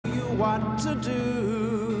what to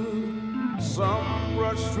do. Some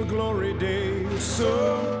rush for glory days,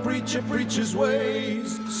 some preacher preaches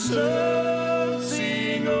ways, some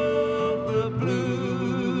sing of the blues.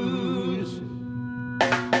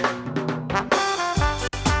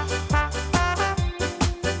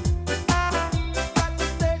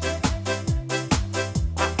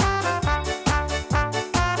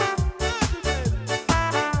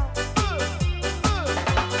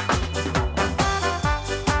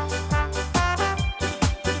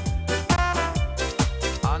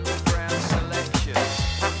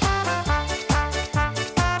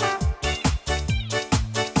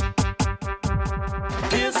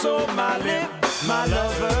 Kiss on my lips, my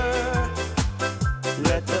lover.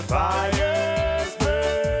 Let the fires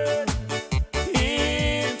burn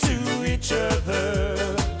into each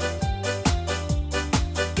other.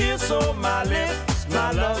 Kiss on my lips,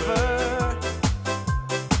 my lover.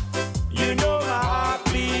 You know my heart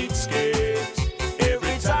beats skips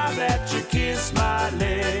every time that you kiss my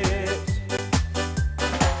lips.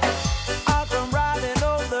 I come riding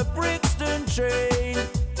on the Brixton train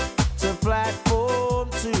to platform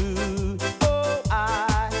 2. Oh,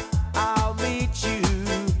 I'll meet you.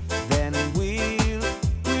 Then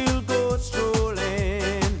we'll go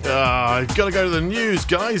strolling. I've got to go to the news,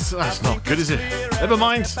 guys. That's not good, is it? Never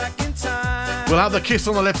mind. We'll have the kiss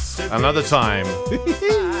on the lips another time. This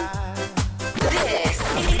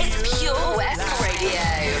is Pure West Radio.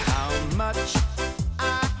 How much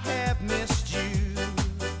I have missed you.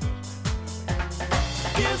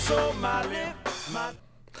 Kiss on my lips, my...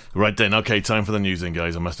 Right then, okay, time for the news then,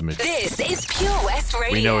 guys, I must admit. This is Pure West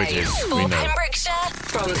Radio. We know it is. For We know. Pembrokeshire,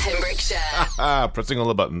 from Pembrokeshire. Pressing all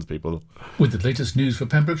the buttons, people. With the latest news for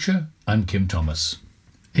Pembrokeshire, I'm Kim Thomas.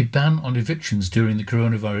 A ban on evictions during the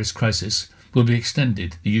coronavirus crisis will be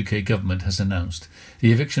extended, the UK government has announced.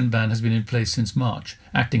 The eviction ban has been in place since March,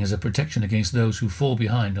 acting as a protection against those who fall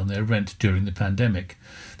behind on their rent during the pandemic.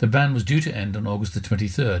 The ban was due to end on August the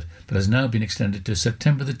 23rd, but has now been extended to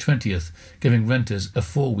September the 20th, giving renters a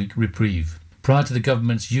 4-week reprieve. Prior to the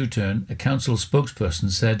government's U-turn, a council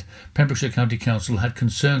spokesperson said Pembrokeshire County Council had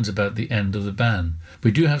concerns about the end of the ban.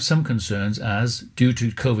 We do have some concerns as, due to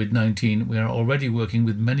COVID-19, we are already working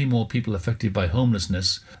with many more people affected by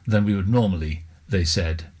homelessness than we would normally, they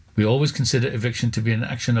said. We always consider eviction to be an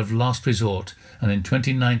action of last resort, and in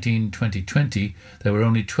 2019-2020 there were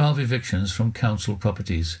only 12 evictions from council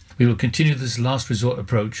properties. We will continue this last resort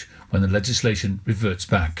approach when the legislation reverts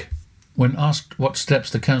back. When asked what steps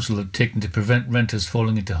the council had taken to prevent renters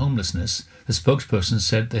falling into homelessness, the spokesperson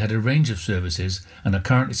said they had a range of services and are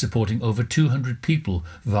currently supporting over 200 people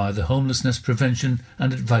via the Homelessness Prevention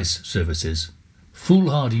and Advice Services.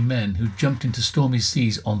 Foolhardy men who jumped into stormy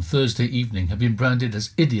seas on Thursday evening have been branded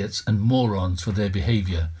as idiots and morons for their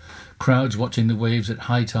behaviour. Crowds watching the waves at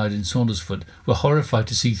high tide in Saundersfoot were horrified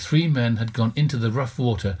to see 3 men had gone into the rough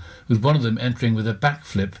water, with one of them entering with a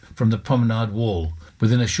backflip from the promenade wall.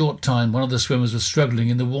 Within a short time, one of the swimmers was struggling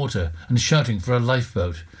in the water and shouting for a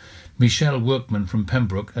lifeboat. Michelle Workman from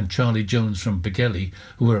Pembroke and Charlie Jones from Begelly,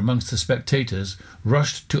 who were amongst the spectators,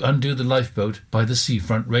 rushed to undo the lifeboat by the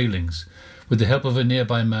seafront railings. With the help of a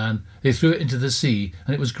nearby man, they threw it into the sea,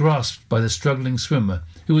 and it was grasped by the struggling swimmer,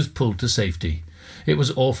 who was pulled to safety. It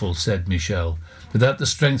was awful, said Michelle. Without the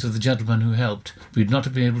strength of the gentleman who helped, we'd not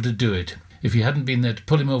have been able to do it. If he hadn't been there to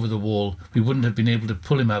pull him over the wall, we wouldn't have been able to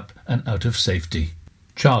pull him up and out of safety.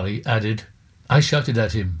 Charlie added, I shouted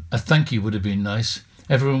at him. A thank you would have been nice.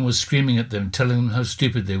 Everyone was screaming at them, telling them how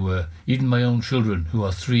stupid they were, even my own children, who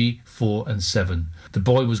are 3, 4 and 7. The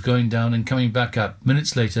boy was going down and coming back up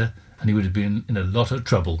minutes later, and he would have been in a lot of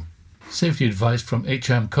trouble. Safety advice from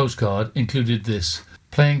HM Coast Guard included this.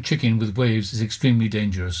 Playing chicken with waves is extremely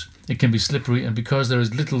dangerous. It can be slippery, and because there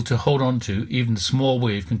is little to hold on to, even a small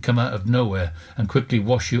wave can come out of nowhere and quickly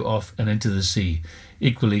wash you off and into the sea.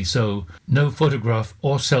 Equally so, no photograph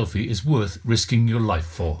or selfie is worth risking your life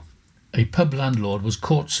for. A pub landlord was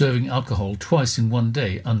caught serving alcohol twice in one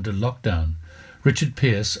day under lockdown. Richard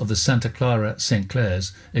Pearce of the Santa Clara St.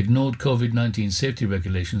 Clair's ignored COVID-19 safety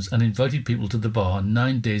regulations and invited people to the bar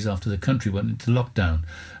 9 days after the country went into lockdown,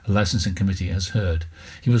 a licensing committee has heard.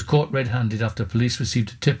 He was caught red-handed after police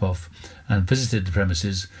received a tip-off and visited the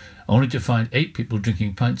premises, only to find 8 people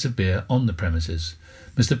drinking pints of beer on the premises.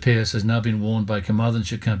 Mr. Pearce has now been warned by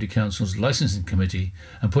Carmarthenshire County Council's licensing committee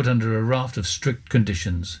and put under a raft of strict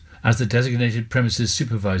conditions. As the designated premises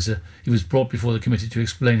supervisor, he was brought before the committee to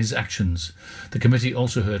explain his actions. The committee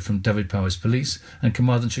also heard from Dyfed-Powys Police and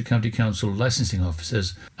Carmarthenshire County Council licensing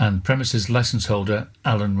officers and premises licence holder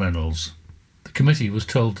Alan Reynolds. The committee was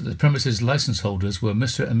told that the premises licence holders were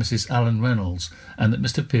Mr. and Mrs. Alan Reynolds, and that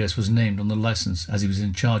Mr. Pearce was named on the licence as he was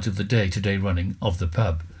in charge of the day-to-day running of the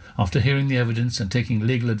pub. After hearing the evidence and taking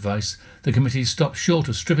legal advice, the committee stopped short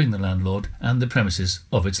of stripping the landlord and the premises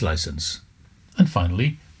of its licence. And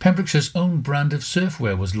finally, Pembrokeshire's own brand of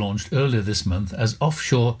surfwear was launched earlier this month as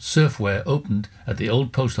Offshore Surfwear opened at the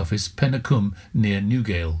old post office Penacombe near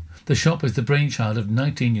Newgale. The shop is the brainchild of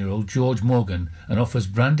 19-year-old George Morgan and offers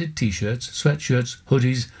branded T-shirts, sweatshirts,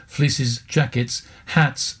 hoodies, fleeces, jackets,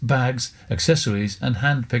 hats, bags, accessories and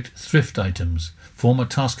hand-picked thrift items. Former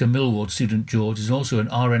Tasker Millward student George is also an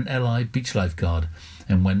RNLI beach lifeguard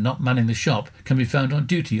and when not manning the shop can be found on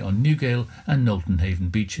duty on Newgale and Knowlton Haven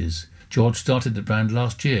beaches. George started the brand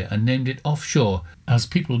last year and named it Offshore as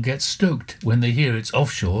people get stoked when they hear it's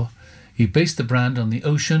offshore. He based the brand on the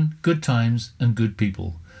ocean, good times and good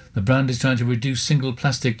people. The brand is trying to reduce single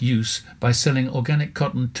plastic use by selling organic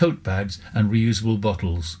cotton tote bags and reusable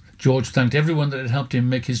bottles. George thanked everyone that had helped him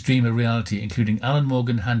make his dream a reality, including Alan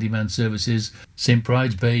Morgan Handyman Services, St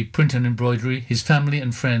Bride's Bay Print and Embroidery, his family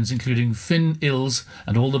and friends, including Finn Ills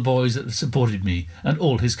and all the boys that supported me, and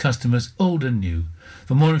all his customers, old and new.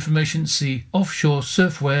 For more information, see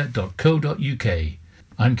offshoresurfwear.co.uk.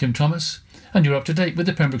 I'm Kim Thomas, and you're up to date with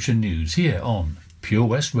the Pembrokeshire News here on Pure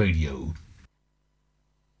West Radio.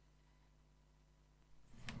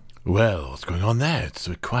 Well, what's going on there? It's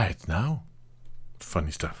a bit quiet now.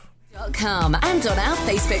 Funny stuff. .com and on our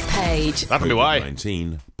Facebook page. That'll be why.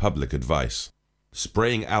 COVID-19 public advice.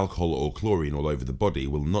 Spraying alcohol or chlorine all over the body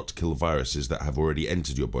will not kill viruses that have already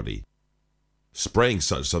entered your body. Spraying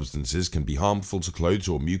such substances can be harmful to clothes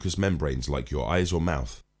or mucous membranes like your eyes or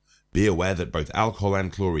mouth. Be aware that both alcohol and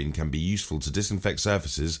chlorine can be useful to disinfect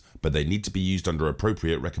surfaces, but they need to be used under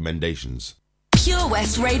appropriate recommendations. Pure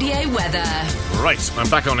West Radio weather. Right, I'm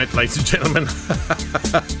back on it, ladies and gentlemen.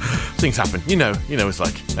 Things happen, you know it's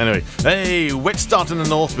like. Anyway, hey, wet start in the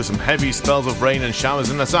north with some heavy spells of rain and showers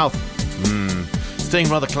in the south. Staying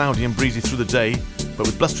rather cloudy and breezy through the day, but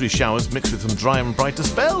with blustery showers mixed with some dry and brighter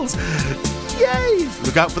spells. Yay!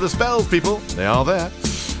 Look out for the spells, people. They are there.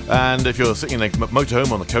 And if you're sitting in a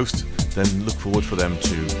motorhome on the coast, then look forward for them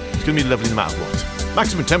too. It's going to be lovely no matter what.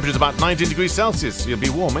 Maximum temperature is about 19 degrees Celsius. You'll be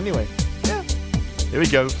warm anyway. Yeah. Here we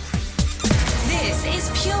go. This is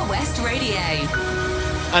Pure West Radio.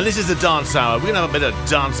 And this is the dance hour. We're going to have a bit of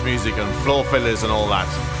dance music and floor fillers and all that.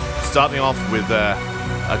 Starting off with a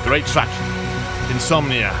great track,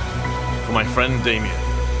 Insomnia, for my friend Damien.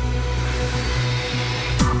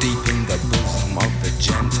 Deep in the bosom of the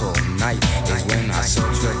gentle night is when I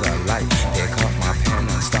search for the light. Pick up my pen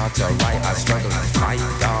and start to write. I struggle to fight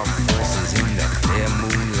dark forces in the clear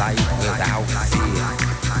moonlight without fear.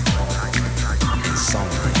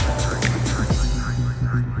 Insomnia.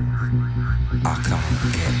 I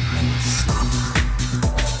can't get no sleep.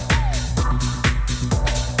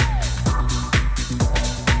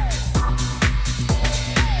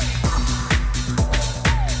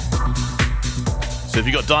 So if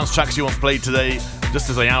you've got dance tracks you want played today, just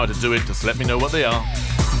as an hour to do it, just let me know what they are.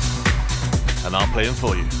 And I'll play them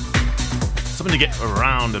for you. Something to get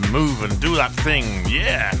around and move and do that thing.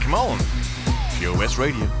 Yeah, come on. Pure West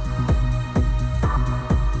Radio.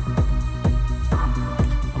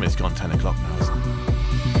 I mean, it's gone 10 o'clock now, isn't it?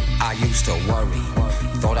 I used to worry,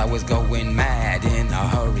 thought I was going mad in a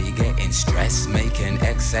hurry, getting stressed, making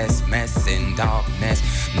excess mess in darkness.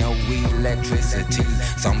 No electricity,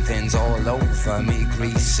 something's all over me,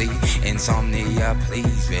 greasy. Insomnia,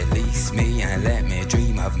 please release me and let me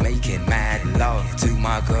dream of making mad love to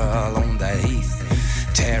my girl on the heath.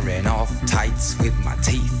 Tearing off tights with my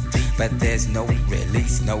teeth, but there's no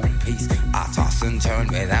release, no peace. I toss and turn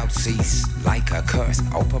without cease, like a curse.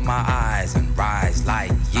 Open my eyes and rise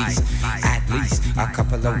like yeast. At least a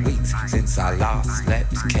couple of weeks since I last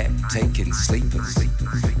slept, kept taking sleepers,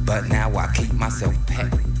 but now I keep myself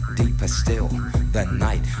pet. Deeper still, the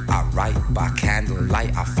night I write by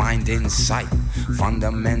candlelight. I find insight,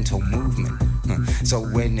 fundamental movement. So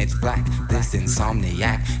when it's black, this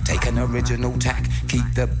insomniac, take an original tack,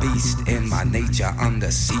 keep the beast in my nature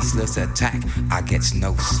under ceaseless attack. I get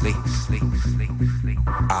no sleep,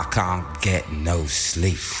 I can't get no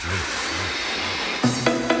sleep.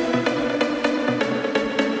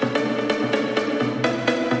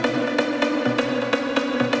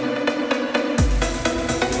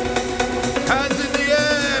 Hands in the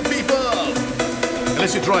air, people!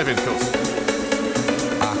 Unless you're driving, of course.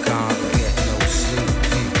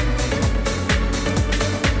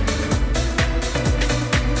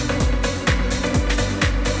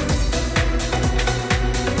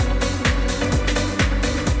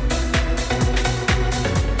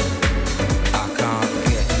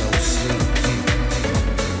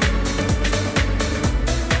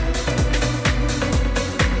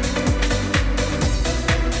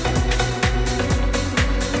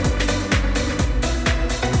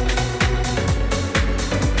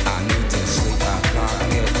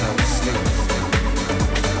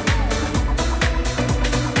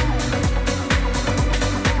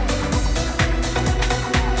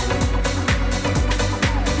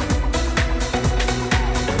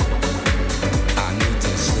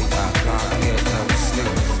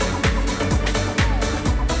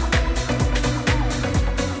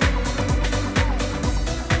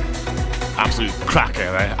 Absolute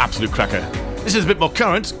cracker there, absolute cracker. This is a bit more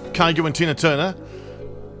current, Kygo and Tina Turner.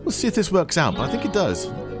 We'll see if this works out, but I think it does.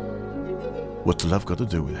 What's love got to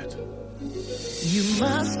do with it? You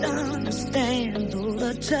must understand, though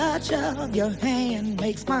the touch of your hand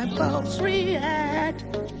makes my pulse react.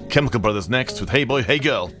 Chemical Brothers next with Hey Boy, Hey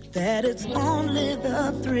Girl. That it's only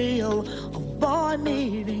the thrill of boy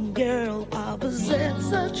meeting girl,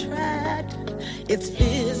 opposites attract. It's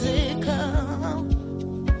physical,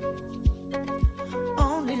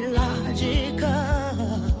 only logical.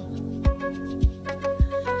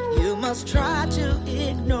 You must try to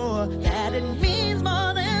ignore that it means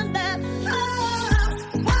more than that.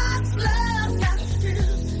 What's love got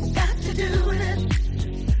to do with it?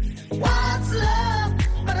 What's love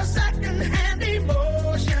but a second-hand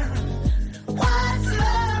emotion? What's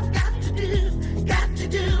love got to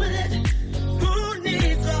do with it? Who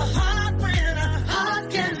needs a heart when a heart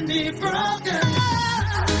can be broken?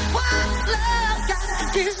 What's love got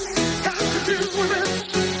to do with it?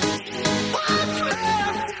 What's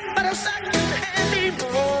love but a second-hand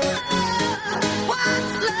emotion?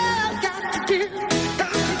 What's love got to do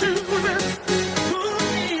with it? Who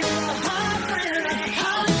needs a heart when a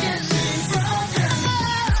heart can be broken?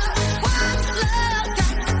 What's love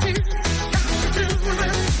got to do with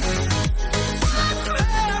it? What's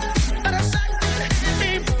love but a second-hand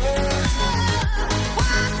emotion?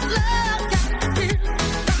 What's love got to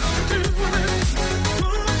do with it?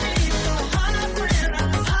 Who needs a heart when a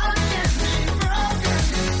heart can be broken?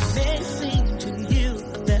 May seem to you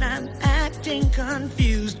that I'm acting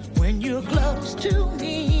confused when you're close to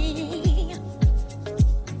me.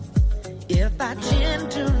 If I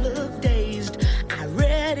tend to look dazed, I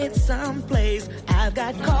read it someplace. I've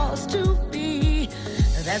got cause to be.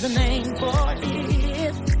 There's a name for it.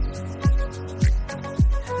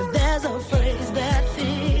 There's a phrase that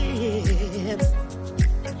fits.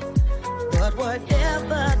 But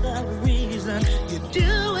whatever the reason, you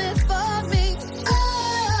do it for me.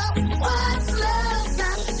 Oh, what's love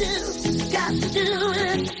got to do with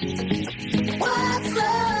it? What's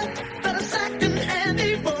love but a second-hand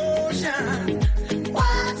emotion?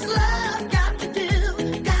 What's love got to do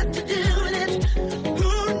with it?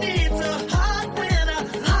 Who needs a heart when a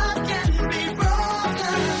heart can be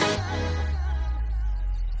broken?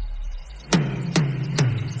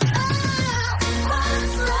 Oh,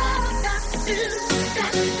 what's love got to do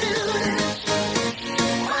with it?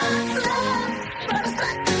 What's love but a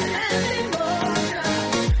second-hand emotion?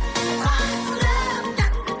 What's love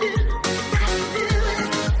got to do with it?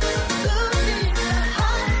 Who needs a heart when a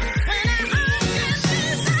heart can be broken?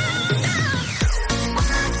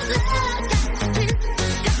 What's love got to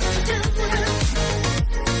do with it?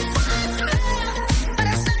 What's love but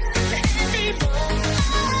a second-hand emotion?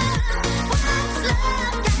 What's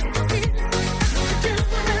love got to do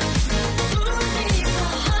with it? Who needs a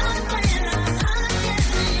heart when a heart can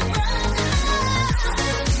be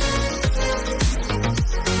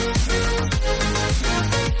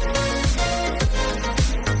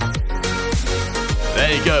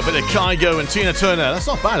There you go, a bit of Kygo and Tina Turner. That's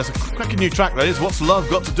not bad, it's a cracking new track, that is. What's love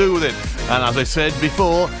got to do with it? And as I said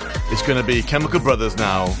before, it's going to be Chemical Brothers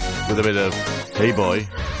now with a bit of Hey Boy,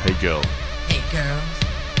 Hey Girl. Hey girls,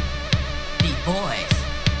 beat boys,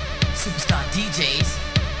 superstar DJs.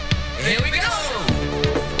 Here we go.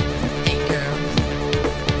 Hey girls,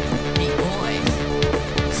 beat boys,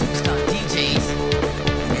 superstar DJs.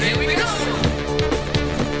 Here we go.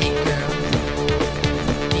 Hey girls,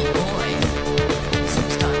 beat boys,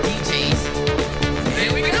 superstar DJs.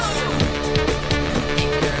 Here we go. Hey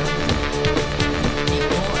girls, beat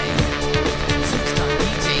boys, superstar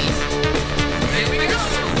DJs. Here we go.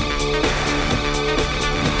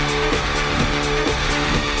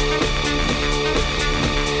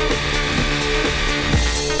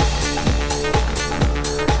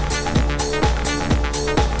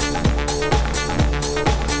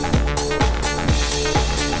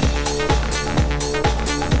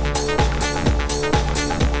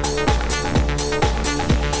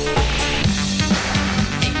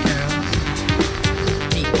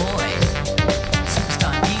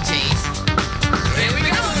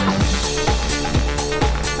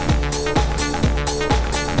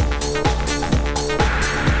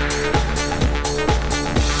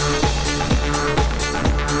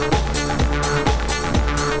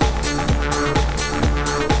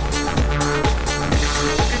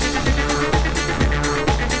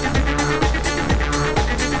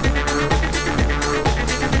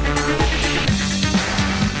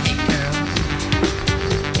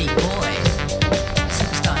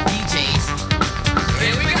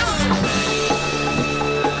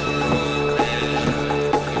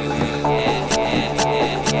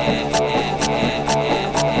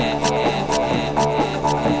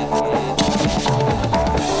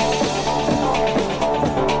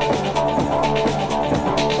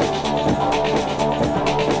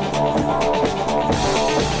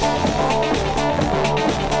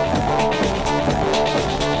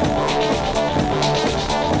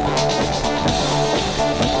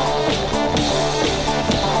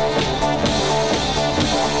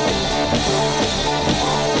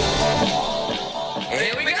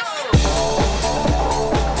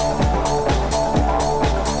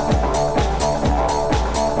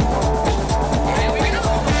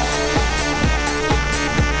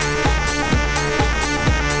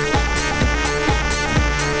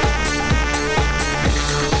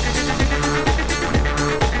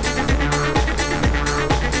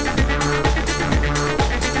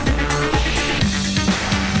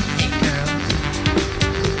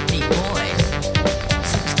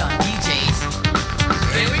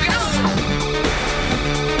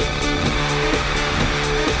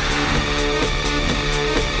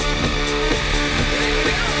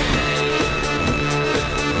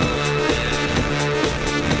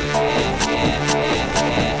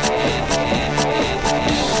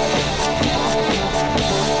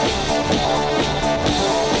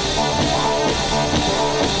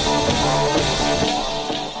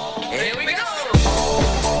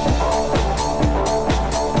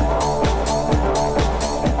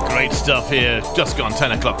 Great stuff here. Just gone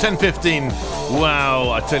 10 o'clock, 10:15.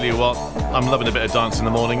 Wow, I tell you what, I'm loving a bit of dance in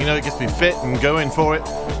the morning. You know, it gets me fit and going for it.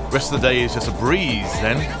 Rest of the day is just a breeze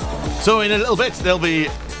then. So in a little bit, there'll be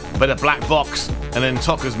a bit of Black Box, and then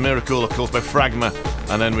Tocca's Miracle, of course, by Fragma.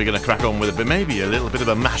 And then we're going to crack on with a bit, maybe a little bit of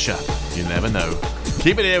a mashup. You never know.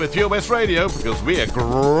 Keep it here with Pure West Radio, because we are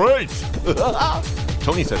great.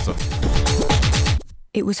 Tony says so.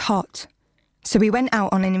 It was hot, so we went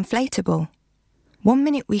out on an inflatable. One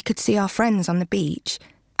minute we could see our friends on the beach,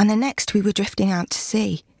 and the next we were drifting out to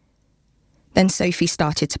sea. Then Sophie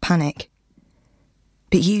started to panic.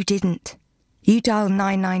 But you didn't. You dialed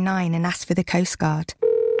 999 and asked for the Coast Guard.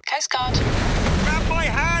 Coast Guard. Grab my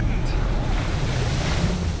hand!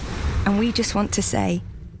 And we just want to say,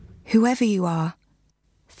 whoever you are,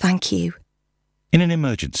 thank you. In an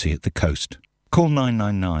emergency at the coast, call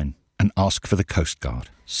 999 and ask for the Coast Guard.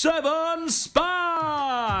 7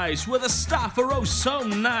 Spice, where the staff are oh so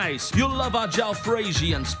nice. You'll love our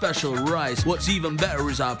jalfrezi and special rice. What's even better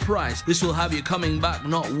is our price. This will have you coming back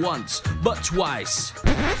not once, but twice.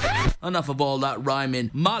 Enough of all that rhyming.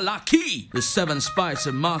 Malaki! The 7 Spice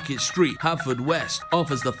of Market Street, Haverfordwest,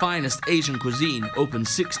 offers the finest Asian cuisine, open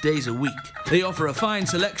 6 days a week. They offer a fine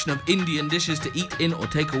selection of Indian dishes to eat in or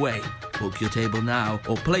take away. Book your table now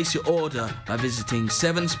or place your order by visiting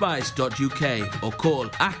 7spice.uk or call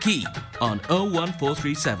Aki on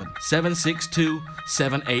 01437 762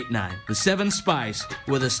 789. The 7 Spice,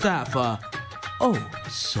 where the staff are oh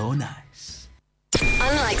so nice.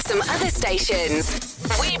 Unlike some other stations,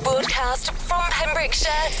 we broadcast from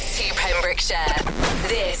Pembrokeshire to Pembrokeshire.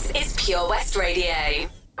 This is Pure West Radio.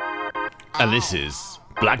 And this is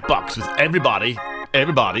Black Box with Everybody.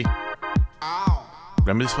 Remember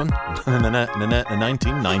this one?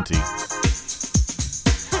 1990.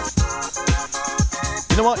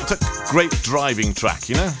 You know what? It's a great driving track,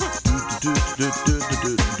 you know?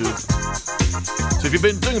 So if you've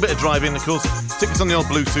been doing a bit of driving, of course, stick this on the old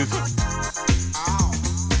Bluetooth.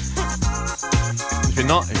 If you're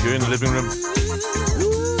not, if you're in the living room,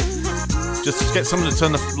 just get someone to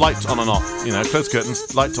turn the lights on and off. You know, close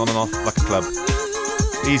curtains, lights on and off, like a club.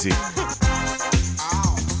 Easy.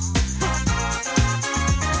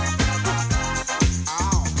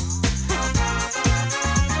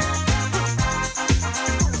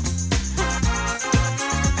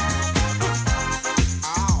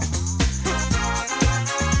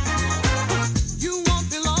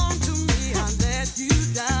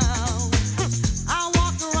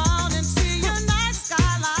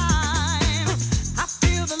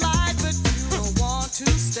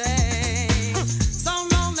 Stay so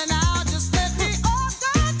long that I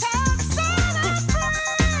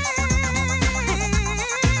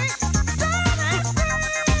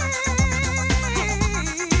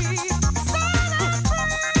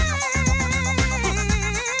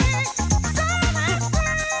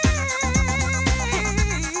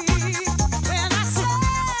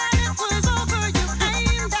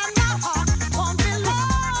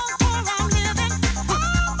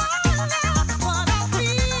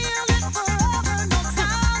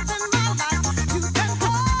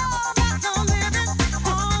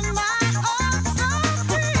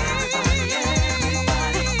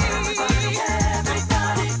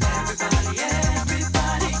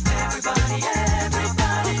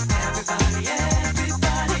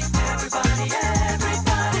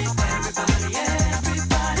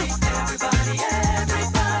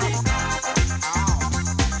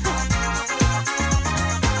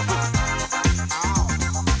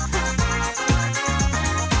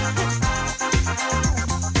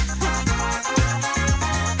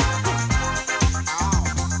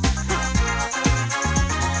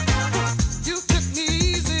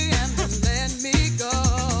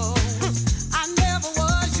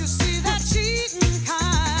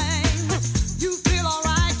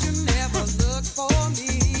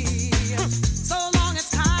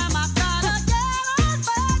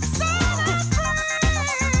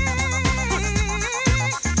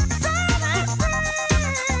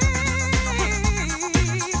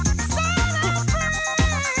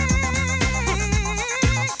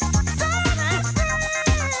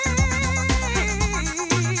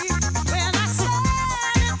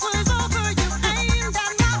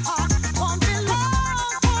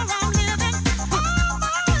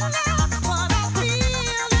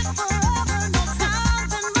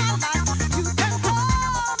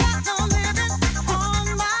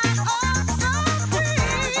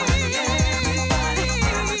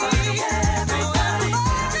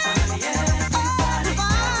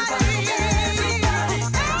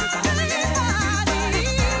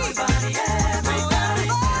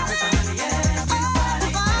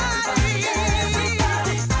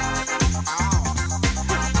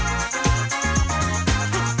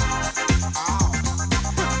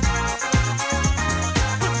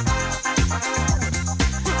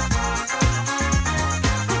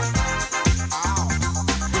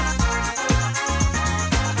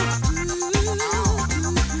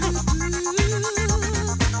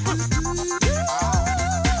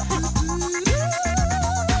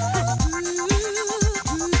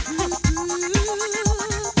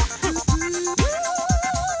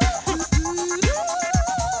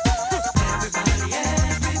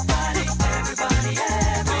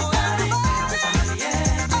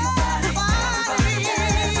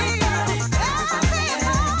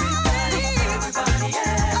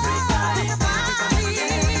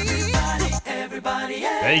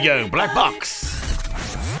There you go, Black Box.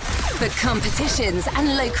 For competitions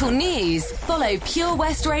and local news, follow Pure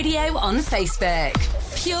West Radio on Facebook.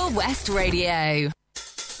 Pure West Radio.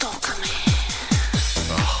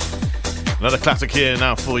 Another classic here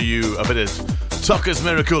now for you. A bit of Tucker's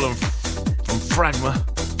Miracle from Fragma.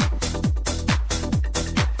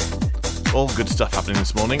 All good stuff happening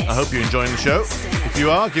this morning. I hope you're enjoying the show. If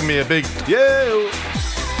you are, give me a big yo.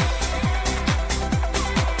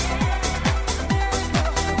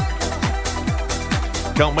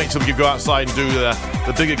 Can't wait till we can go outside and do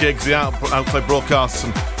the bigger gigs, the outside broadcasts,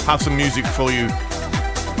 and have some music for you.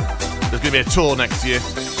 There's going to be a tour next year.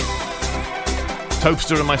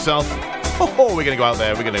 Toaster and myself. Oh, we're going to go out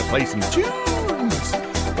there. We're going to play some tunes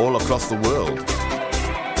all across the world.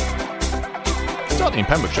 Starting in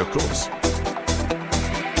Pembrokeshire, of course.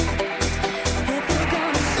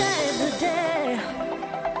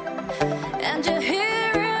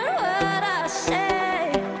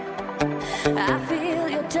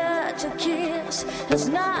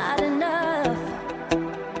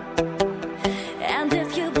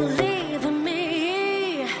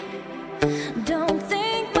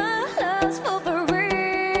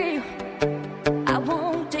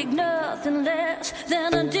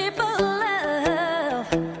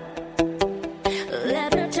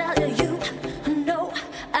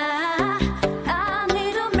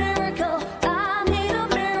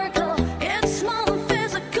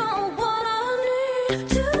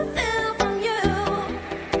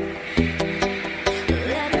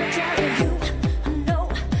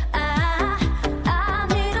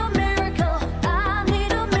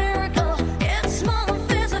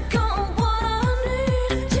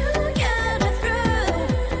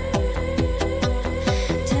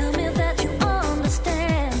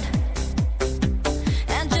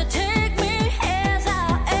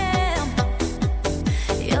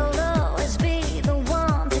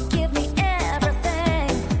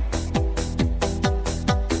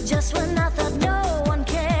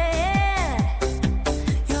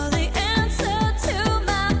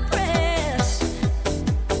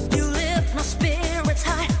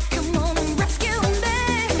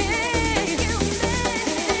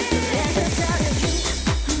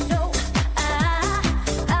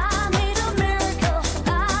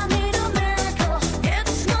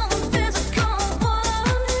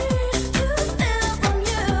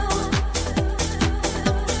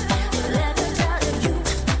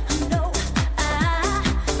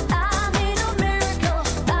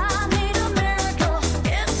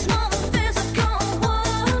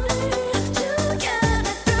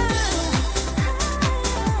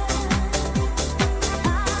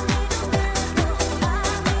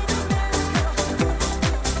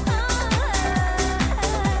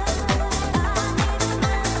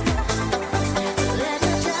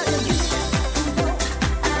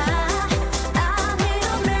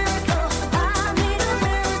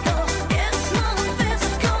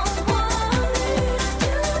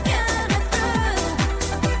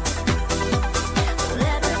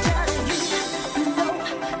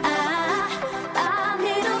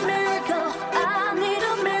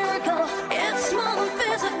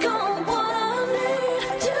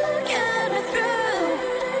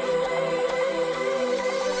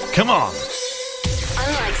 Come on.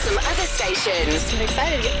 Unlike some other stations, I'm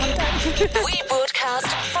excited to get pumped up. we broadcast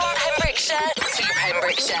from Pembrokeshire to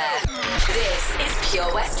Pembrokeshire. This is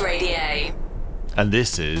Pure West Radio. And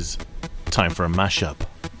this is time for a mashup.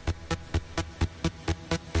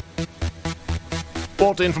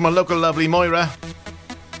 Brought in from a local lovely Moira.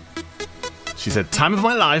 She said, time of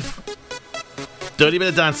my life. Dirty bit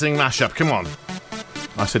of dancing mashup, come on.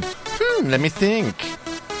 I said, let me think.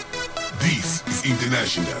 This is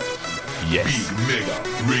International. Yes. Big Mega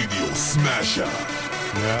Radio Smasher. Now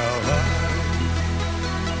I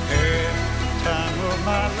had the time of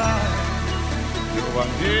my life. No, I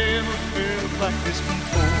never felt like this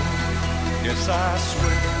before. Yes, I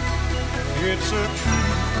swear it's a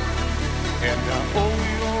truth, and I owe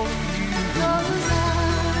it all to you. 'Cause I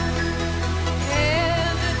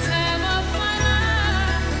had the time of my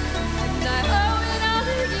life, and I owe it all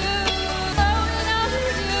to you. Owe it all to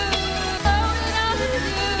you. Owe it all to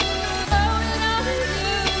you. Owe it all to you.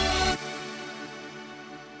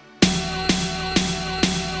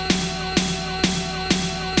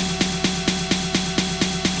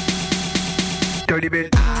 Dirty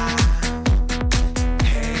bit.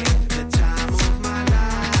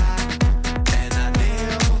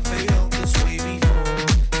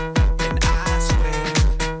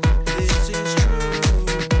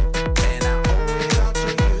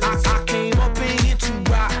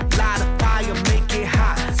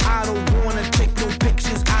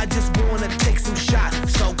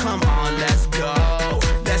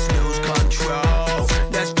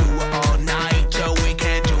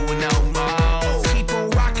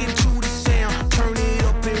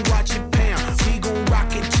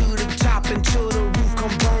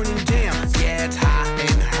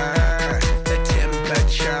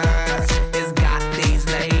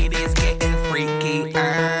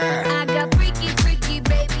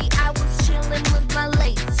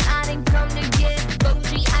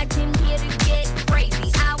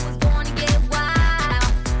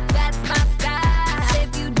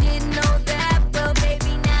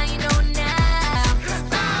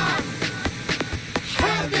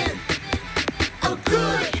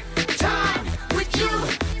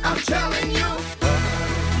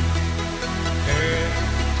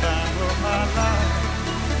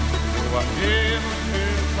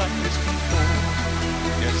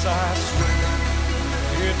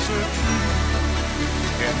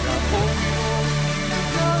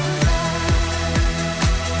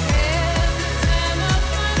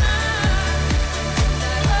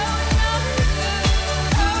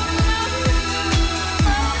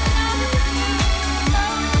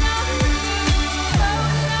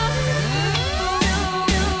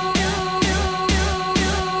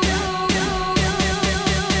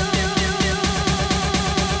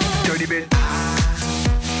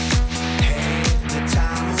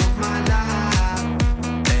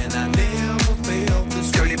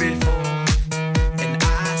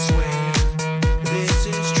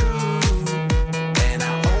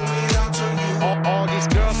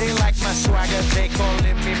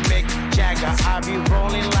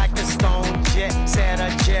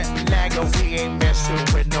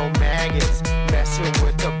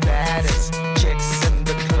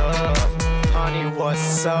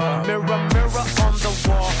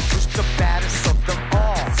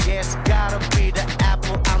 be the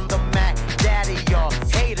Apple, I'm the Mac. Daddy, y'all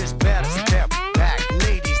haters better step back.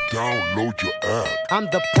 Ladies, Download your app. I'm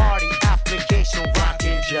the party application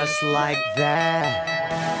rocking just like that.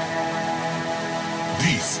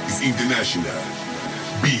 This is International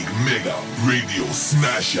Big Mega Radio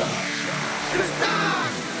Smasher. Cause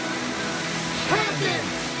I'm having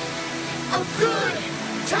a good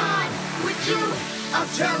time with you. I'm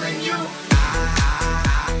telling you.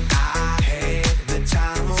 I had the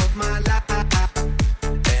time of my life,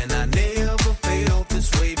 and I never felt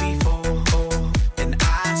this way before. And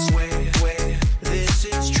I swear this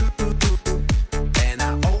is true, and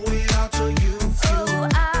I owe it all to you. Oh,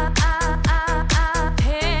 I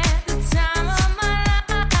had the time of my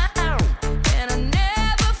life, and I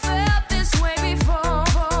never felt this way before.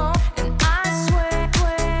 And I swear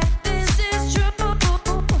this is true,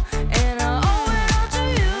 and I owe it all to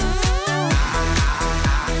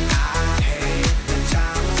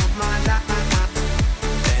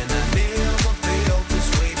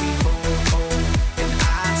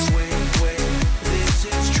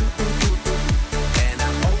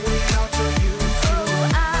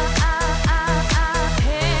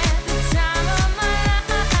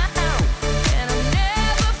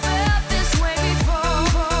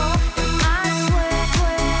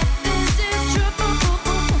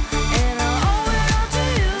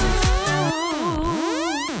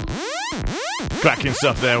you. Cracking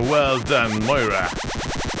stuff there. Well done, Moira.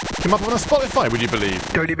 Came up on a Spotify, would you believe?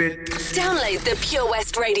 Dirty bit. Download the Pure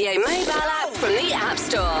West Radio mobile app from the App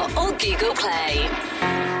Store or Google Play.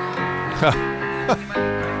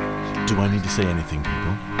 Do I need to say anything,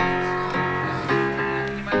 people?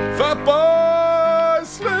 Fatboy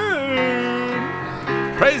Slim!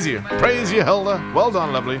 Praise you, Hilda. Well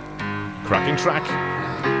done, lovely. Cracking track.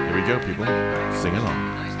 Here we go, people. Sing along.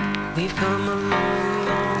 We've come a long,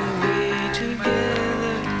 long way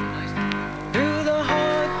together, through the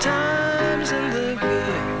hard times and the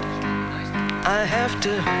good. I have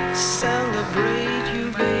to celebrate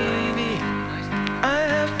you, baby. I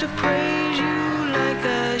have to praise you like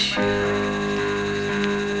I should.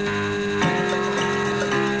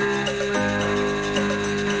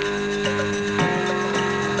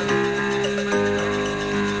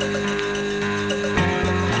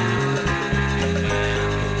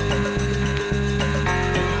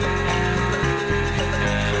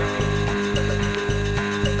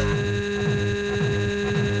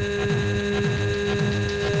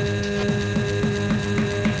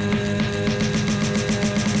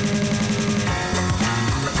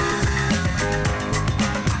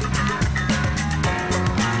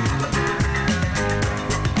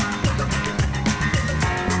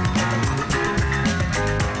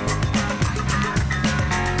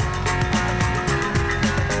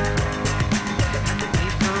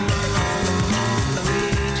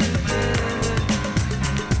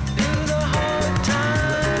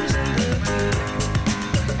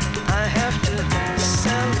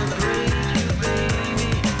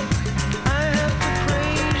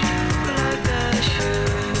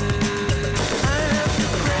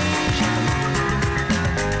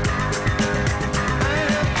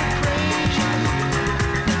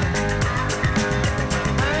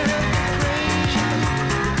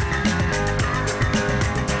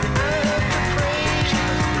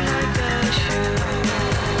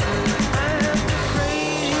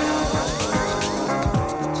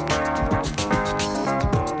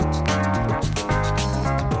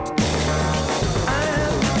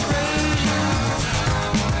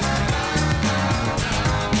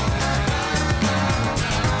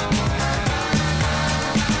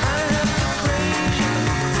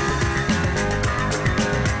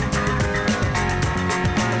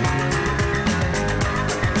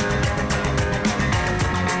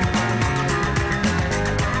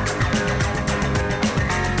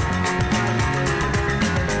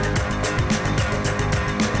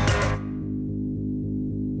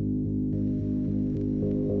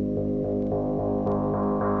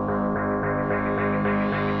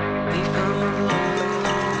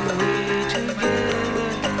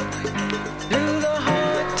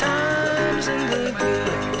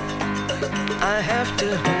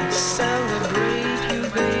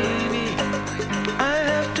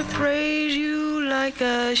 I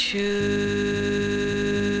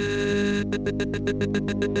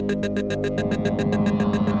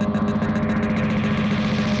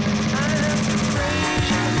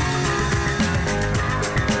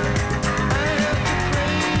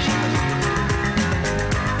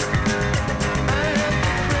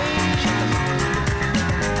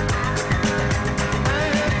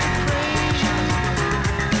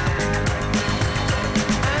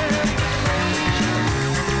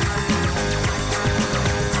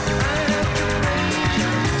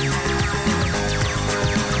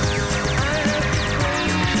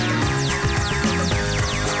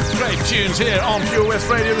tunes here on Pure West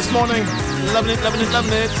Radio this morning. Loving it, loving it,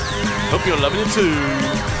 loving it. Hope you're loving it too.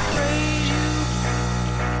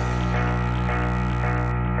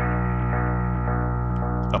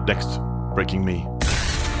 Up next, Breaking Me.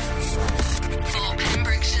 For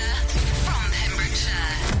Pembrokeshire, from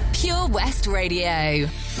Pembrokeshire, Pure West Radio.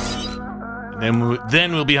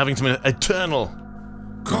 Then we'll be having some Eternal.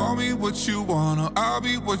 Call me what you wanna, I'll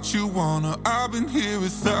be what you wanna. I've been here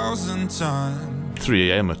 1,000 times.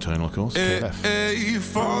 3 a.m. Eternal, of course. KLF. Hey,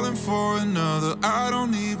 falling for another, I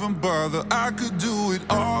don't even bother. I could do it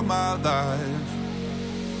all my life.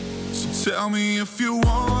 So tell me if you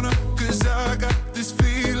wanna, cause I got this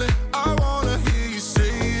feeling. I wanna hear you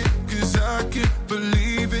say it, cause I can't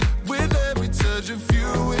believe it. With every touch of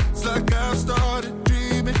you, it's like I've started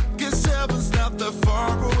dreaming. Guess heaven's not that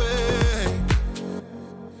far away.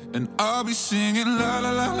 And I'll be singing la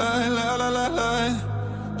la la la la la la la.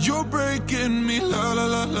 You're breaking me la la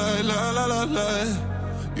la la la la la la.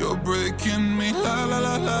 You're breaking me la la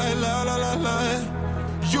la la la la la la.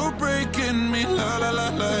 You're breaking me la la la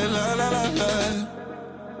la la la la la.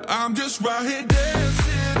 I'm just right here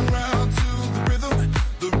dancing around to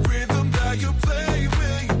the rhythm that you play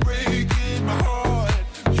when you're breaking my heart.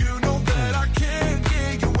 You know that I can't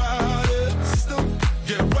get you out of the system.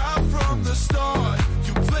 Yeah, right from the start.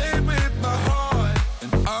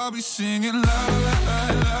 I'll be singing la la la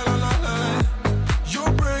la la la la.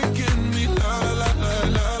 You're breaking me la la la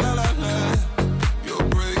la la la la. You're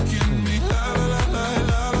breaking me la la la la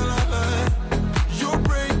la la la. You're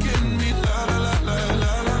breaking me la la la la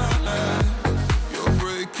la la la. You're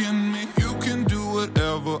breaking me. You can do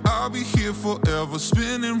whatever. I'll be here forever,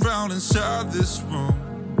 spinning round inside this room.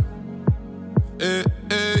 Hey,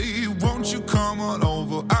 hey, won't you come on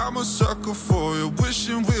over? I'm a sucker for you,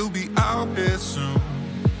 wishing we'll be out here soon.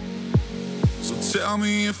 So tell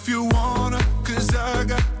me if you wanna, cause I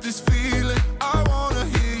got this feeling. I wanna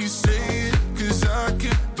hear you say it, cause I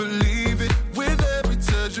can't believe it. With every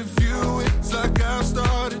touch of you, it's like I've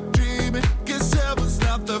started dreaming. Guess heaven's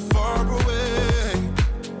not that far away.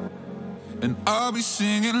 And I'll be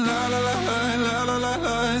singing la la la la la la la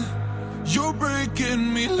la. You're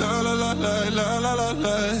breaking me la la la la la la la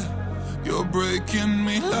la. You're breaking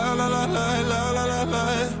me la la la la la la la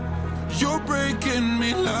la. You're breaking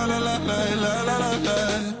me la la la la la la la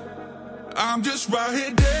la. I'm just right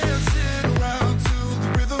here dancing around to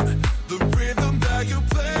the rhythm that you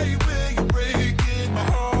play when you're breaking my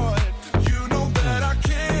heart. You know that I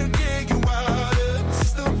can't get you out of the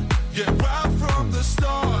system. Yeah, right from the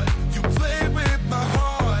start, you play with my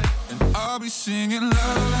heart, and I'll be singing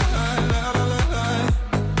la la la la la la la.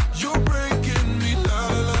 You're breaking me la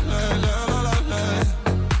la la la la la la.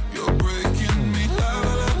 You're breaking me la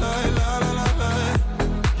la la la la la la.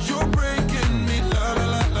 You're breaking me la la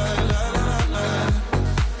la la la la la.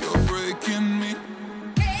 You're breaking me.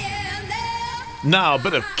 Now a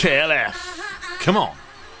bit of KLF. Come on.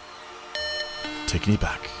 Taking you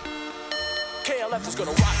back. KLF is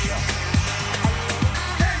gonna rock you.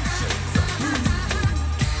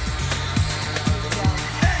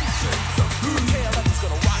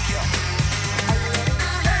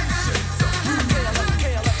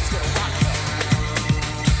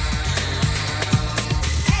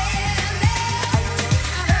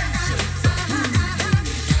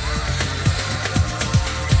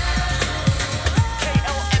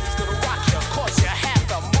 Cause you have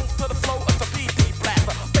to move to the flow of the BD blast.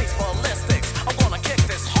 Face ballistics, I'm gonna kick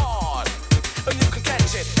this hard.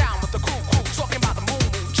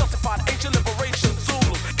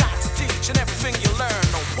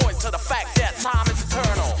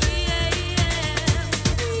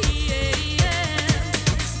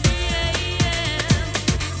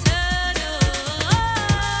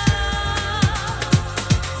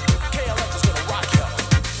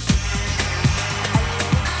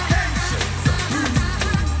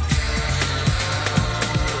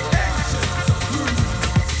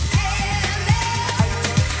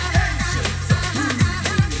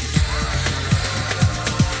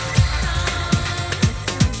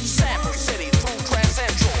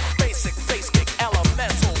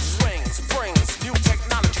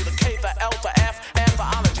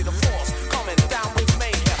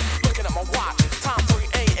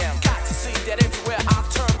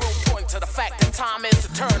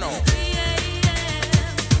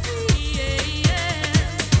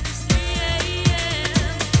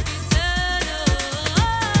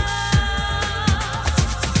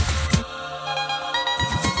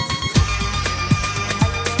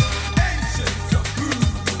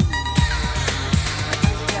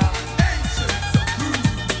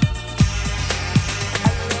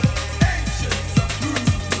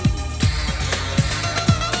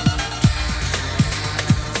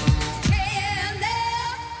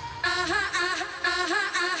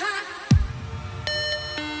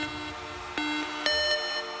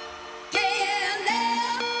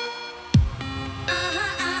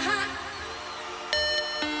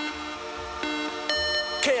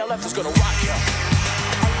 left is gonna rock ya.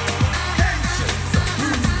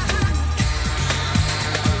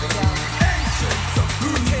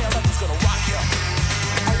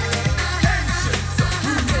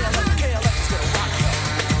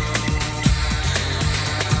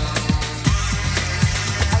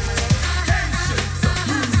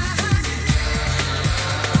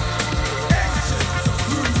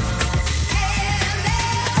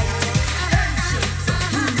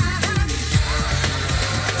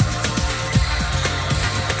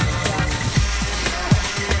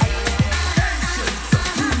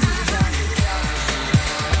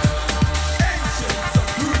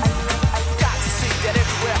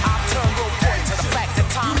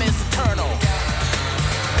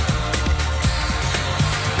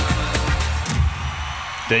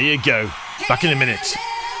 There you go. Back in a minute.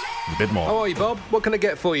 A bit more. How are you, Bob? What can I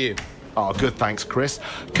get for you? Oh, good, thanks, Chris.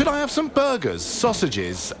 Could I have some burgers,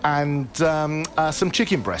 sausages, and some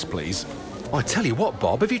chicken breast, please? Oh, I tell you what,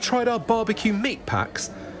 Bob, have you tried our barbecue meat packs?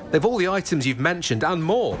 They've all the items you've mentioned and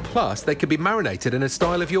more. Plus, they can be marinated in a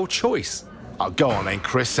style of your choice. Oh, go on then,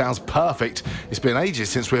 Chris. Sounds perfect. It's been ages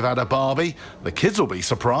since we've had a barbie. The kids will be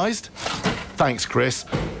surprised. Thanks, Chris.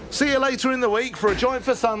 See you later in the week for a joint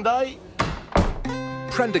for Sunday.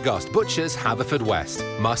 Prendergast Butchers, Haverfordwest.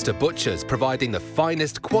 Master Butchers, providing the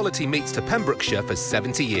finest quality meats to Pembrokeshire for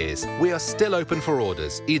 70 years. We are still open for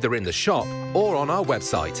orders, either in the shop or on our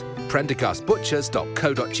website,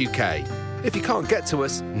 prendergastbutchers.co.uk. If you can't get to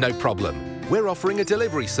us, no problem. We're offering a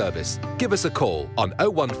delivery service. Give us a call on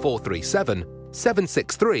 01437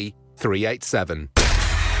 763 387.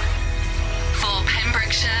 For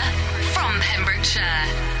Pembrokeshire, from Pembrokeshire,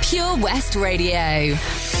 Pure West Radio.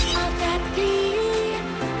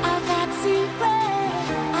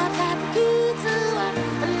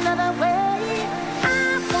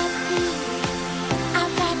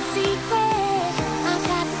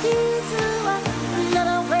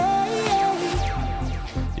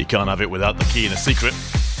 You can't have it without the key and a secret.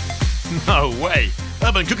 No way.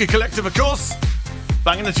 Urban Cookie Collective, of course.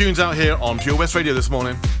 Banging the tunes out here on Pure West Radio this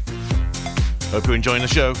morning. Hope you're enjoying the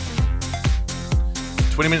show.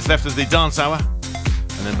 20 minutes left of the dance hour.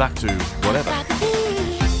 And then back to whatever.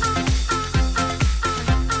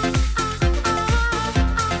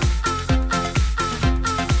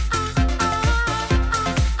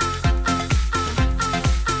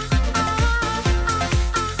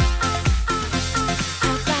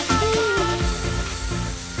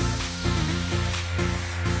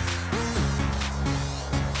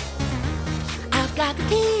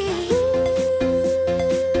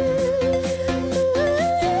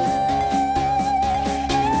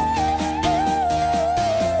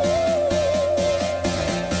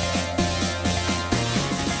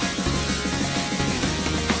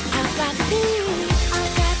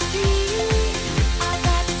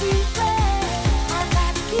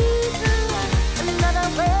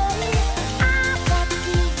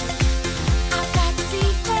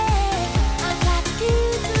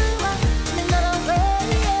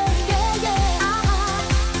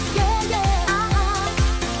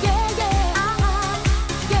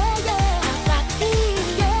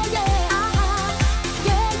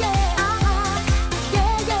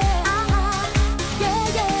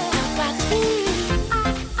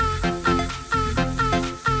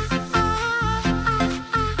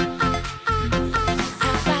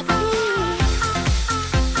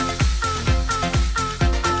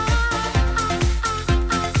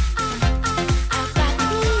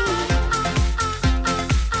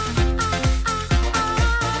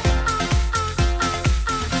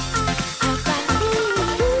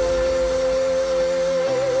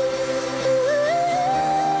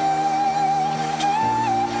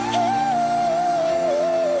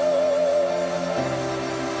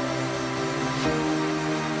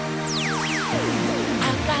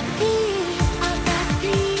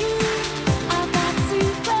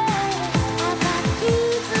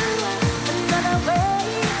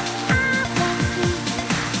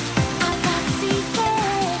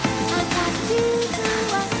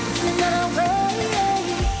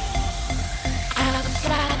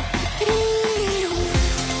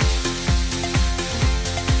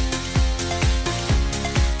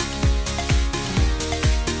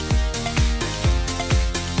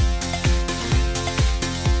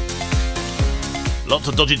 Lots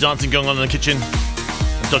of dodgy dancing going on in the kitchen.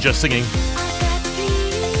 And Dodger singing.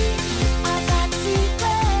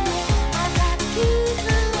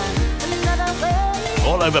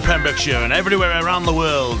 All over Pembrokeshire and everywhere around the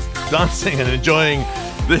world, dancing and enjoying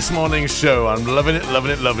this morning's show. I'm loving it,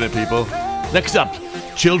 loving it, loving it, people. Next up,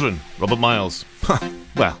 Children, Robert Miles.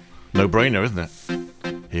 Well, no brainer, isn't it?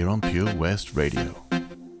 Here on Pure West Radio.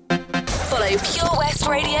 Follow Pure West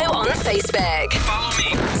Radio on Facebook. Follow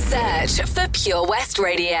me. Search for Pure West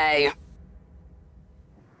Radio.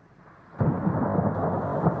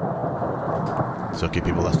 It's okay,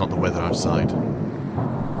 people, that's not the weather outside.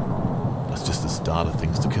 That's just the start of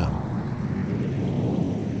things to come.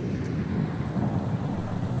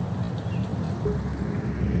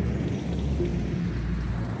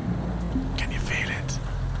 Can you feel it?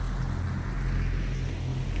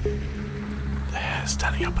 The hair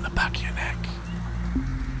standing up on the back of your neck.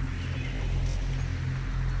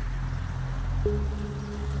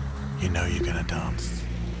 You know you're gonna dance.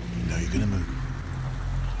 You know you're gonna move.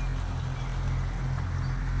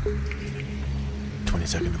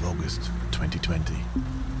 22nd of August, 2020.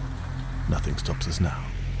 Nothing stops us now.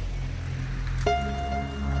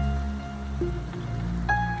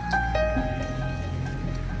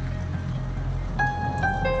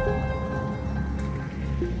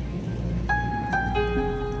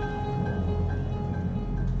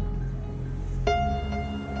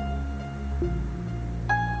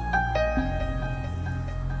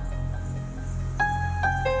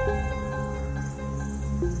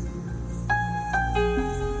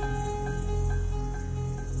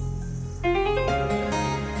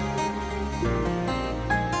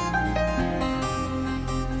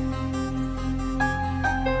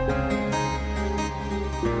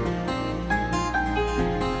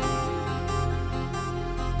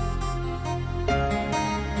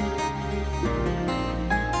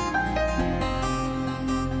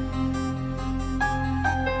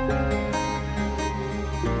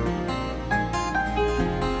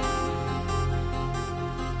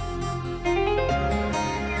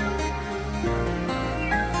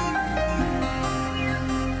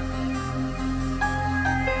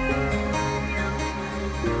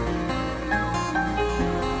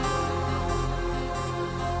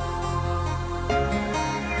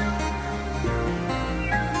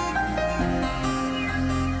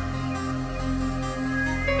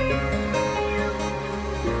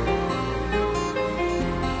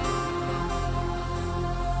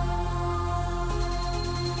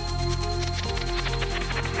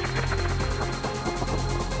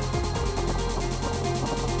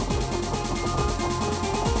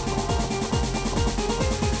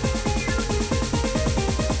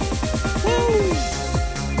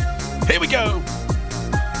 Here we go.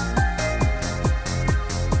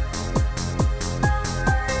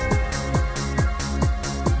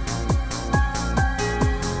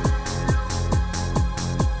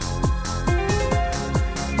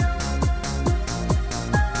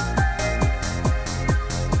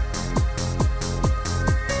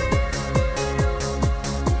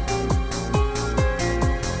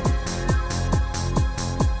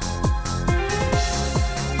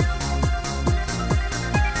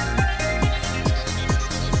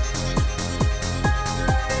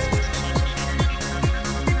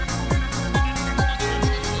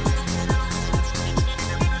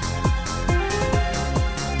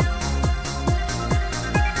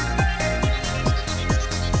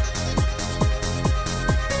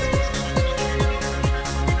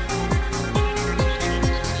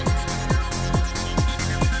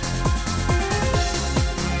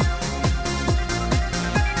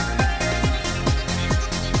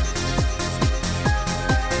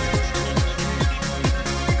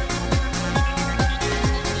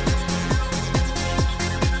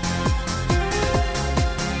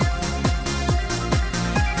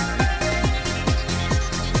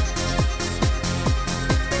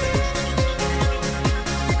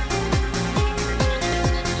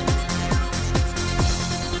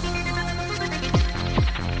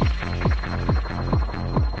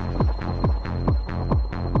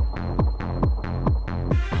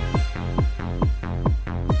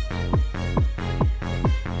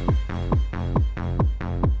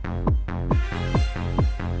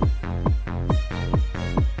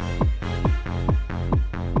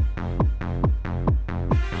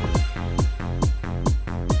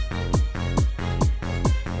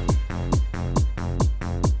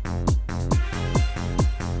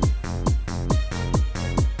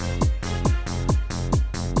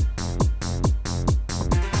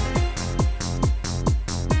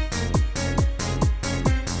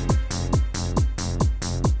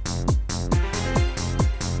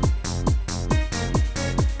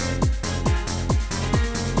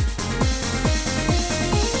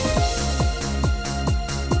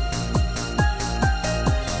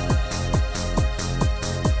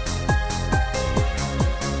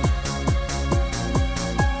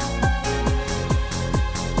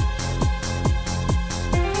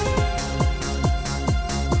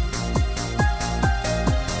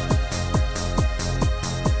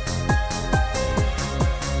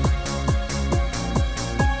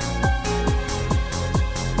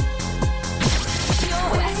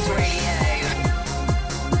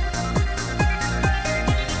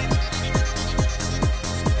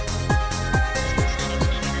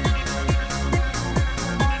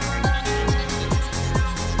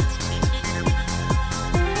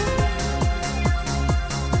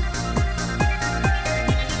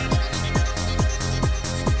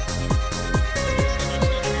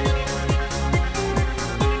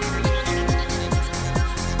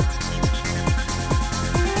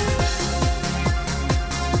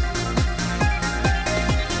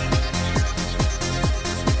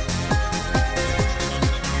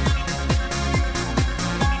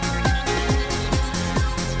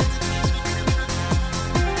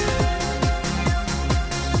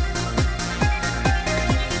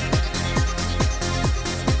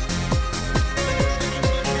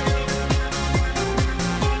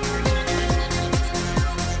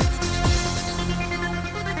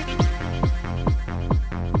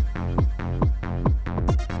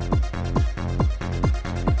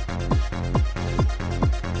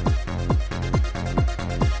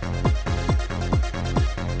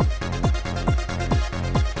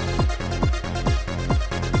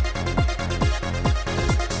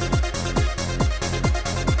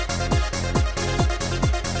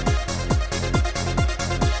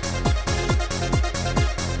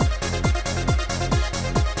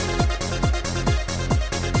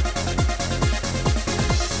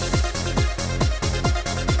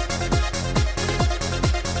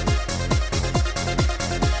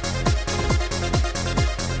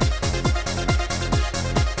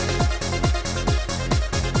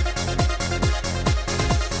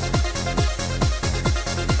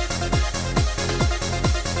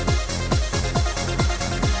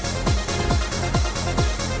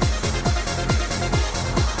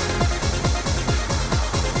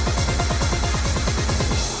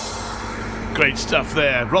 Great stuff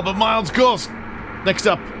there. Robert Miles, of course. Next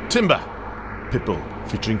up, Timber. Pitbull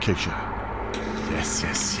featuring Keisha. Yes,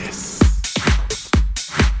 yes, yes.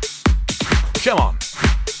 Come on.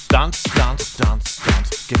 Dance, dance, dance,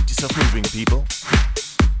 dance. Get yourself moving, people.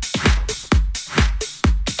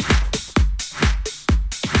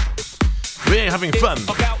 We're having fun.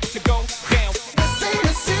 About to go down.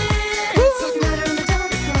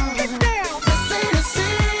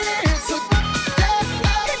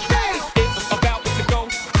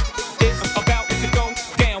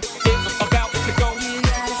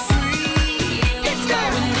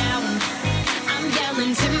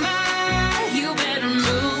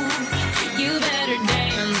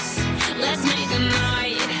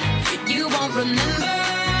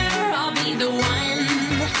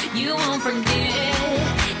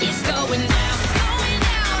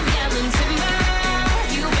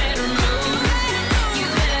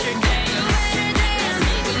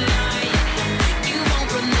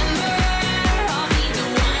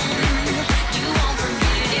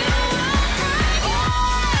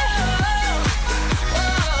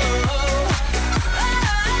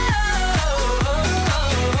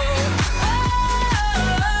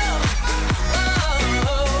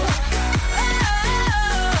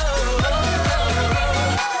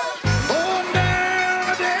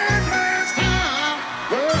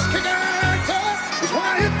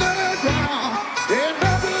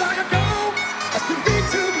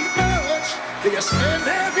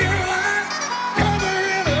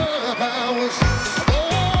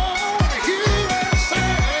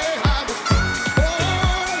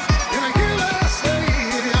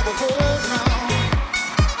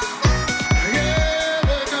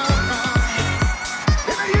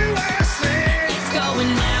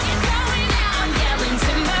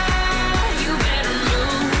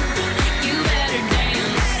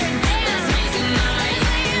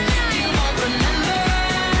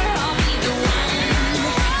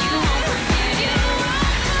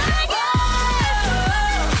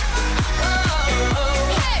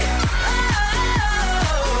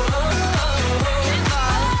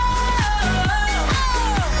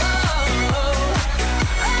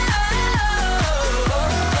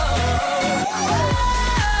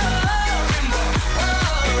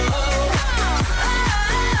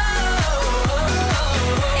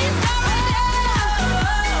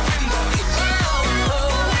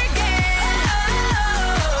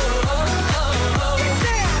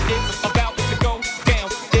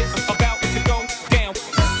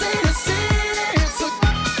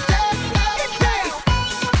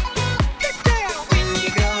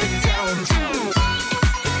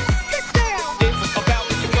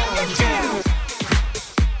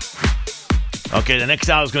 Okay, the next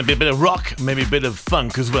hour is going to be a bit of rock, maybe a bit of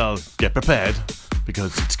funk as well. Get prepared,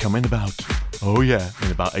 because it's coming about, oh yeah,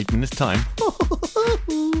 in about 8 minutes' time.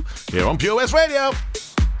 Here on Pure West Radio.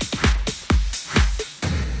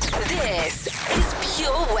 This is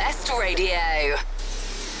Pure West Radio.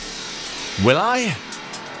 Will I?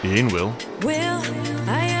 Ian will. Will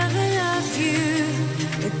I ever love you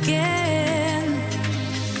again?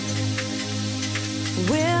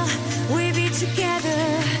 Will we be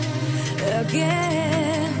together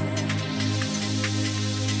again?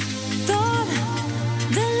 Thought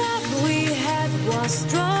the love we had was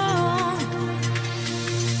strong.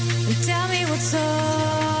 Tell me what's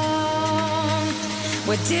wrong.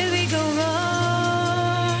 Where did we go wrong?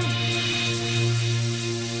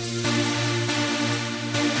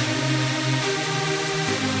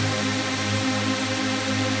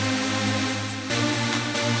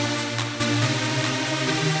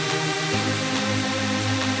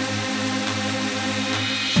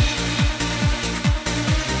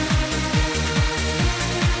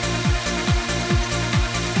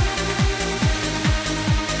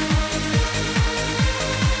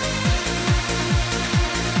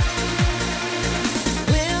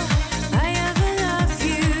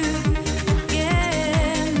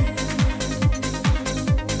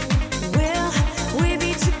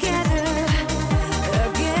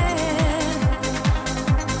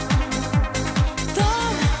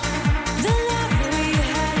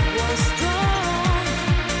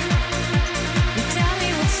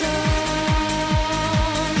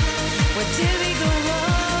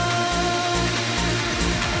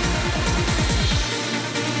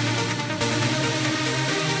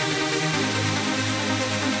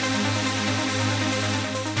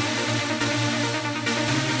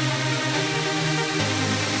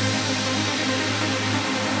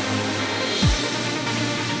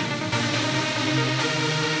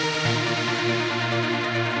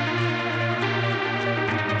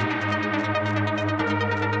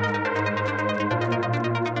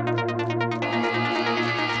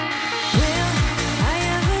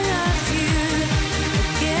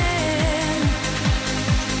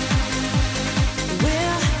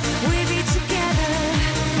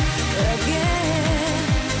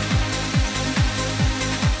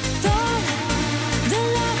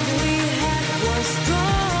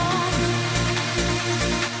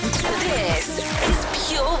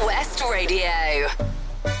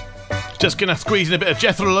 just gonna squeeze in a bit of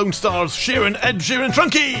Jethro Lone Stars, Sheeran, Ed Sheeran,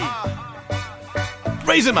 Trunky.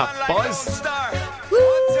 Raise him up, boys.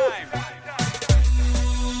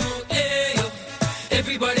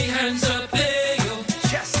 Everybody hands up, ayo.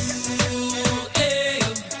 Yes.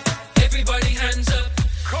 Ayo. Everybody hands up.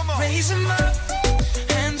 Come on. Raise them up.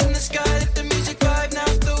 Hands in the sky, let the music vibe now.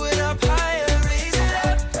 Throw it up higher, raise it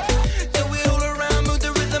up. Then we all around, move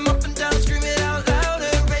the rhythm up and down, scream it out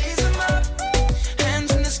louder. Raise them up.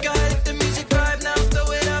 Hands in the sky, let the music vibe now.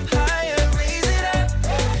 Throw it up higher, raise it up.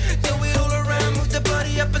 Then we all around, move the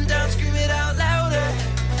body up and down, scream it out louder.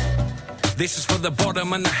 This is for the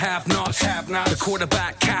bottom and the have-nots. The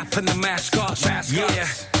quarterback cap and the mascots. Yeah,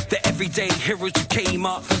 the everyday heroes who came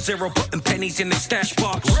up from zero, putting pennies in their stash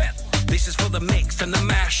box. This is for the mixed and the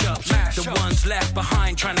mashups. The ones left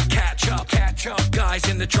behind trying to catch up. Guys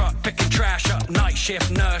in the truck picking trash up. Night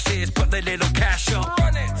shift nurses put their little cash up.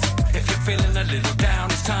 If you're feeling a little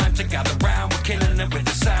down, it's time to gather round. We're killing it with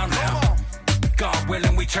the sound now. God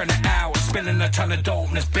willing, we turn it out. Spilling a ton of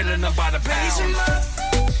dopeness, billing them by the pound.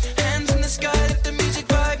 Hands in the sky, let the music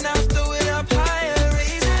vibe now. Throw it up higher,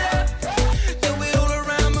 raise it up. Then we all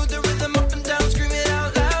around, move the rhythm up and down, scream it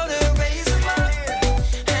out louder, raise them up.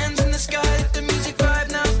 Hands in the sky, let the music vibe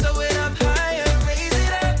now. Throw it up higher, raise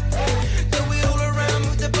it up. Then we all around,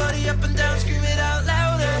 move the body up and down, scream it out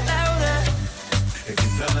louder, louder. If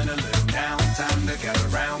you're feeling a little down, time to gather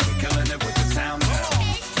round. We're killing it with the sound now.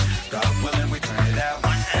 God willing, we turn it out.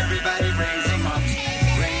 Everybody raise them up,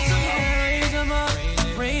 raise them up. Raise them up,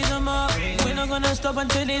 raise them up. We're not gonna stop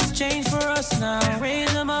until it's changed for us now.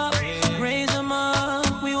 Raise them up, raise them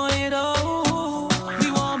up. We want it all.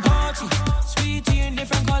 We want party, sweet tea in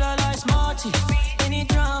different color like Smarty. Any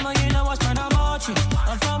drama, you know what's trying to march you.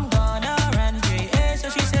 I'm from Ghana and JA, so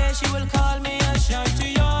she said she will call me a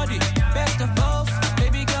Shanty Yardy. Best of both,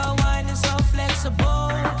 baby girl wine is so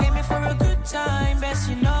flexible. Came here for a good time, best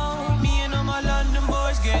you know. Me and all my London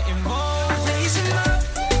boys get involved.